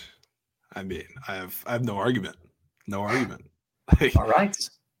 I mean, I have no argument. No argument. All right.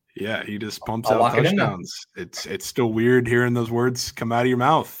 Yeah, he just pumps out touchdowns. It's still weird hearing those words come out of your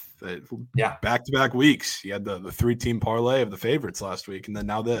mouth. Back-to-back weeks. You had the 3-team parlay of the favorites last week, and then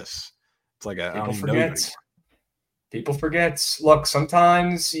now this. It's like I don't even know you anymore. People forget. Look,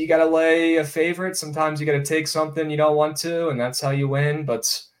 sometimes you got to lay a favorite. Sometimes you got to take something you don't want to, and that's how you win.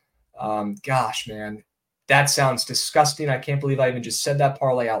 But, gosh, man, that sounds disgusting. I can't believe I even just said that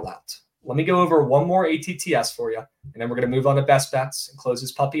parlay out loud. Let me go over one more ATTS for you, and then we're going to move on to best bets and close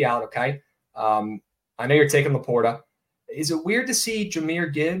this puppy out, okay? I know you're taking Laporta. Is it weird to see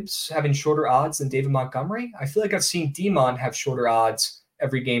Jahmyr Gibbs having shorter odds than David Montgomery? I feel like I've seen D-Mon have shorter odds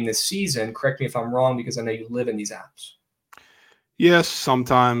every game this season. Correct me if I'm wrong, because I know you live in these apps. Yes,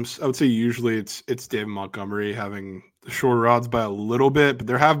 sometimes. I would say usually it's David Montgomery having the shorter odds by a little bit, but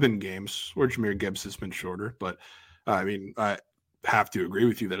there have been games where Jahmyr Gibbs has been shorter. But, I mean, I have to agree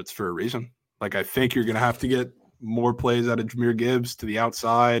with you that it's for a reason. Like, I think you're going to have to get more plays out of Jahmyr Gibbs to the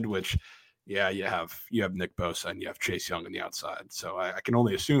outside, which, you have Nick Bosa and you have Chase Young on the outside. So I can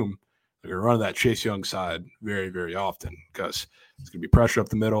only assume they're going to run that Chase Young side very, very often because it's going to be pressure up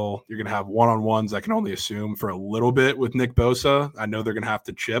the middle. You're going to have one-on-ones, I can only assume, for a little bit with Nick Bosa. I know they're going to have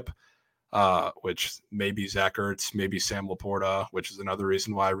to chip, which maybe Zach Ertz, maybe Sam Laporta, which is another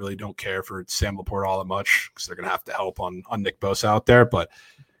reason why I really don't care for Sam Laporta all that much because they're going to have to help on Nick Bosa out there. But,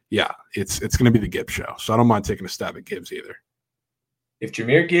 yeah, it's going to be the Gibbs show. So I don't mind taking a stab at Gibbs either. If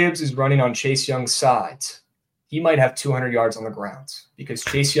Jahmyr Gibbs is running on Chase Young's side, he might have 200 yards on the ground because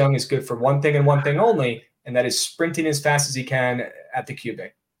Chase Young is good for one thing and one thing only, and that is sprinting as fast as he can at the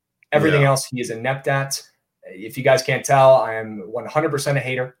QB. Everything else he is inept at. If you guys can't tell, I am 100% a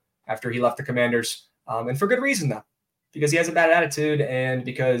hater after he left the Commanders, and for good reason, though, because he has a bad attitude and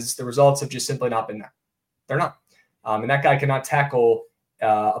because the results have just simply not been there. They're not. And that guy cannot tackle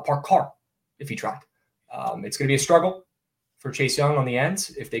a parked car if he tried. It's going to be a struggle for Chase Young on the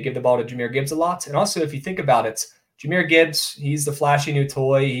end if they give the ball to Jahmyr Gibbs a lot. And also, if you think about it, Jahmyr Gibbs, he's the flashy new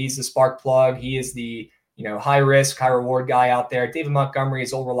toy. He's the spark plug. He is the high risk, high reward guy out there. David Montgomery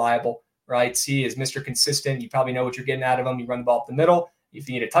is all reliable, right? He is Mr. Consistent. You probably know what you're getting out of him. You run the ball up the middle. If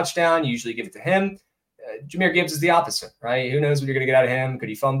you need a touchdown, you usually give it to him. Jahmyr Gibbs is the opposite, right? Who knows what you're going to get out of him? Could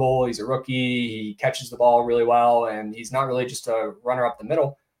he fumble? He's a rookie. He catches the ball really well, and he's not really just a runner up the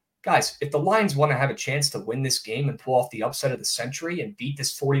middle. Guys, if the Lions want to have a chance to win this game and pull off the upset of the century and beat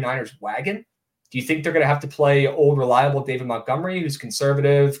this 49ers wagon, do you think they're going to have to play old, reliable David Montgomery, who's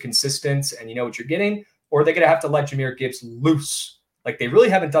conservative, consistent, and you know what you're getting? Or are they going to have to let Jahmyr Gibbs loose? Like, they really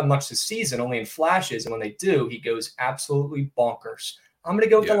haven't done much this season, only in flashes, and when they do, he goes absolutely bonkers. I'm going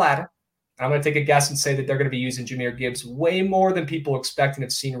to go with the latter, and I'm going to take a guess and say that they're going to be using Jahmyr Gibbs way more than people expect and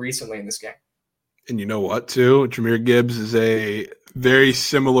have seen recently in this game. And you know what, too? Jahmyr Gibbs is a very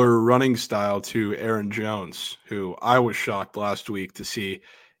similar running style to Aaron Jones, who I was shocked last week to see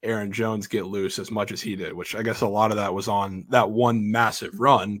Aaron Jones get loose as much as he did, which I guess a lot of that was on that one massive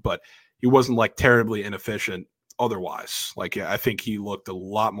run, but he wasn't like terribly inefficient otherwise. Like, I think he looked a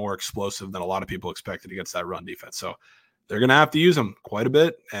lot more explosive than a lot of people expected against that run defense. So they're going to have to use him quite a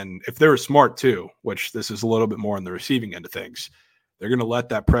bit. And if they were smart too, which this is a little bit more on the receiving end of things, they're going to let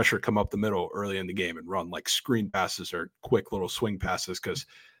that pressure come up the middle early in the game and run like screen passes or quick little swing passes because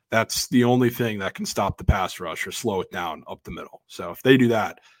that's the only thing that can stop the pass rush or slow it down up the middle. So if they do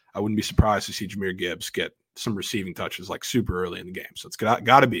that, I wouldn't be surprised to see Jahmyr Gibbs get some receiving touches like super early in the game. So it's got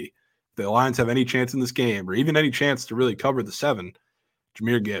to be, if the Lions have any chance in this game or even any chance to really cover the 7,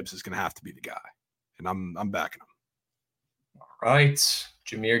 Jahmyr Gibbs is going to have to be the guy. And I'm backing him. Right.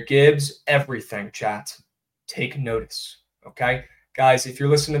 Jahmyr Gibbs, everything, chat. Take notice. Okay. Guys, if you're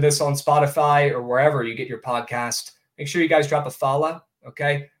listening to this on Spotify or wherever you get your podcast, make sure you guys drop a follow.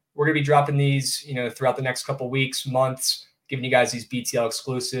 Okay. We're going to be dropping these, throughout the next couple weeks, months, giving you guys these BTL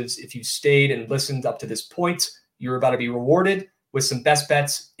exclusives. If you stayed and listened up to this point, you're about to be rewarded with some best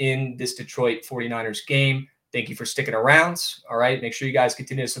bets in this Detroit 49ers game. Thank you for sticking around. All right. Make sure you guys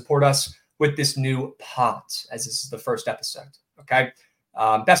continue to support us with this new pod, as this is the first episode. Okay.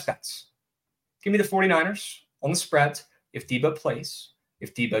 Best bets. Give me the 49ers on the spread if Debo plays.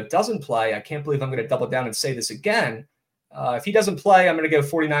 If Debo doesn't play, I can't believe I'm going to double down and say this again. If he doesn't play, I'm going to go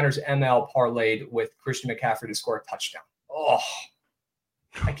 49ers ML parlayed with Christian McCaffrey to score a touchdown. Oh,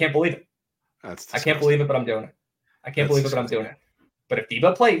 I can't believe it. I can't believe it, but I'm doing it. I can't believe it, but I'm doing it. But if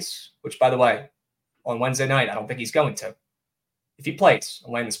Debo plays, which, by the way, on Wednesday night, I don't think he's going to. If he plays,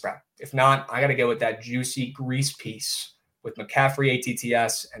 I'm laying the spread. If not, I got to go with that juicy grease piece with McCaffrey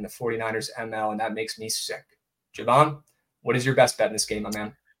ATTS and the 49ers ML, and that makes me sick. Javon, what is your best bet in this game, my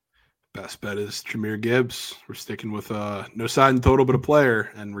man? Best bet is Jahmyr Gibbs. We're sticking with no side in total but a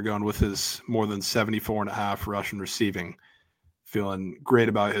player, and we're going with his more than 74.5 rushing receiving. Feeling great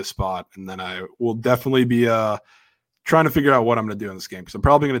about his spot, and then I will definitely be trying to figure out what I'm going to do in this game because I'm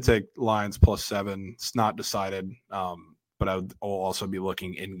probably going to take Lions +7. It's not decided, but I'll also be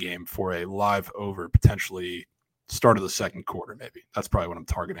looking in-game for a live over, potentially start of the second quarter maybe. That's probably what I'm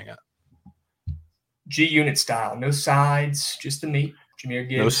targeting at. G-unit style. No sides, just the meat. Jahmyr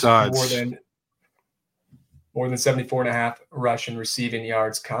Gibbs, no sides. More than 74.5 rushing receiving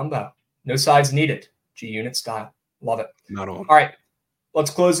yards combo. No sides needed. G-unit style. Love it. Not all. All right.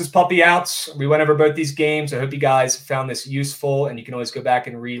 Let's close this puppy out. We went over both these games. I hope you guys found this useful, and you can always go back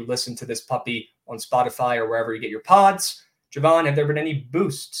and re-listen to this puppy on Spotify or wherever you get your pods. Javon, have there been any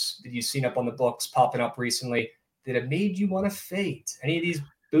boosts that you've seen up on the books popping up recently that have made you want to fade? Any of these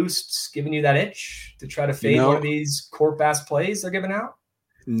boosts giving you that itch to try to fade one of these court-bass plays they're giving out?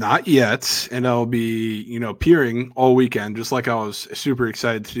 Not yet, and I'll be, peering all weekend, just like I was super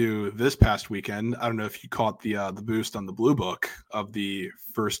excited to do this past weekend. I don't know if you caught the boost on the Blue Book of the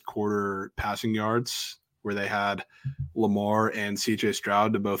first quarter passing yards, where they had Lamar and CJ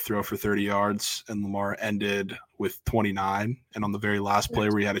Stroud to both throw for 30 yards, and Lamar ended with 29. And on the very last play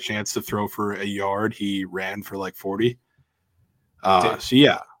where he had a chance to throw for a yard, he ran for like 40. So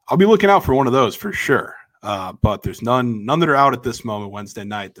yeah, I'll be looking out for one of those for sure. But there's none that are out at this moment Wednesday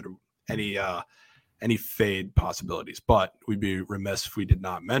night that are any fade possibilities. But we'd be remiss if we did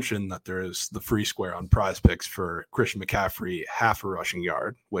not mention that there is the free square on Prize Picks for Christian McCaffrey, half a rushing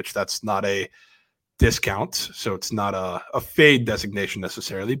yard, which that's not a discount, so it's not a fade designation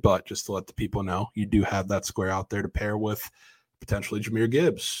necessarily, but just to let the people know, you do have that square out there to pair with potentially Jahmyr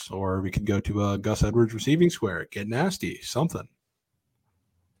Gibbs, or we could go to a Gus Edwards receiving square, get nasty, something.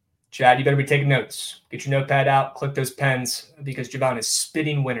 Chad, you better be taking notes. Get your notepad out, click those pens, because Javon is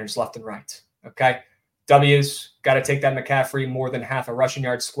spitting winners left and right. Okay? W's, got to take that McCaffrey more than half a rushing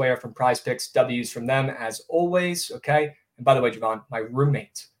yard square from Prize Picks. W's from them as always. Okay? And by the way, Javon, my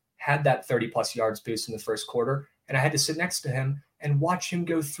roommate had that 30-plus yards boost in the first quarter, and I had to sit next to him and watch him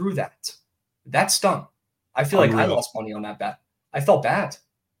go through that. That stung. I feel like I lost money on that bet. I felt bad.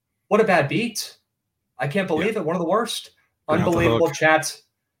 What a bad beat. I can't believe it. One of the worst. Unbelievable, chat.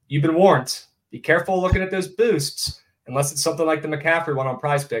 You've been warned. Be careful looking at those boosts, unless it's something like the McCaffrey one on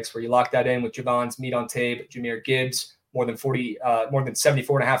Prize Picks, where you lock that in with Javon's meat on tape, Jahmyr Gibbs, more than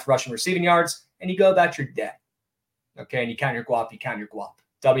 74.5 rushing receiving yards, and you go about your day. Okay, and you count your guap,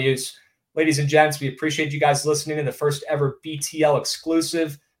 W's. Ladies and gents, we appreciate you guys listening to the first ever BTL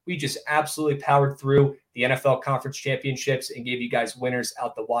exclusive. We just absolutely powered through the NFL Conference Championships and gave you guys winners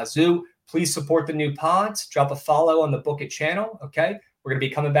out the wazoo. Please support the new pods. Drop a follow on the Book It channel, okay? We're going to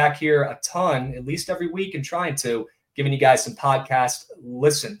be coming back here a ton, at least every week, and trying to, giving you guys some podcast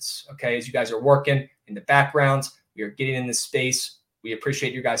listens, okay? As you guys are working in the background, we are getting in this space. We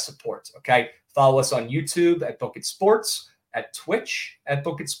appreciate your guys' support, okay? Follow us on YouTube at Book It Sports, at Twitch at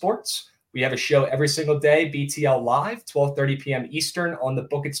Book It Sports. We have a show every single day, BTL Live, 12:30 p.m. Eastern on the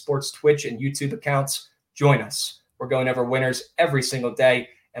Book It Sports Twitch and YouTube accounts. Join us. We're going over winners every single day.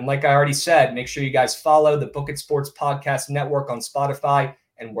 And like I already said, make sure you guys follow the Book It Sports Podcast Network on Spotify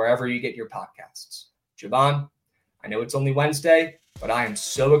and wherever you get your podcasts. Javon, I know it's only Wednesday, but I am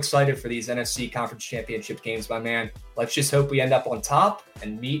so excited for these NFC Conference Championship games, my man. Let's just hope we end up on top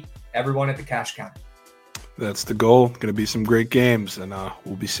and meet everyone at the cash counter. That's the goal. Going to be some great games, and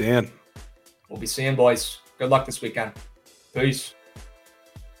we'll be seeing. We'll be seeing, boys. Good luck this weekend. Peace.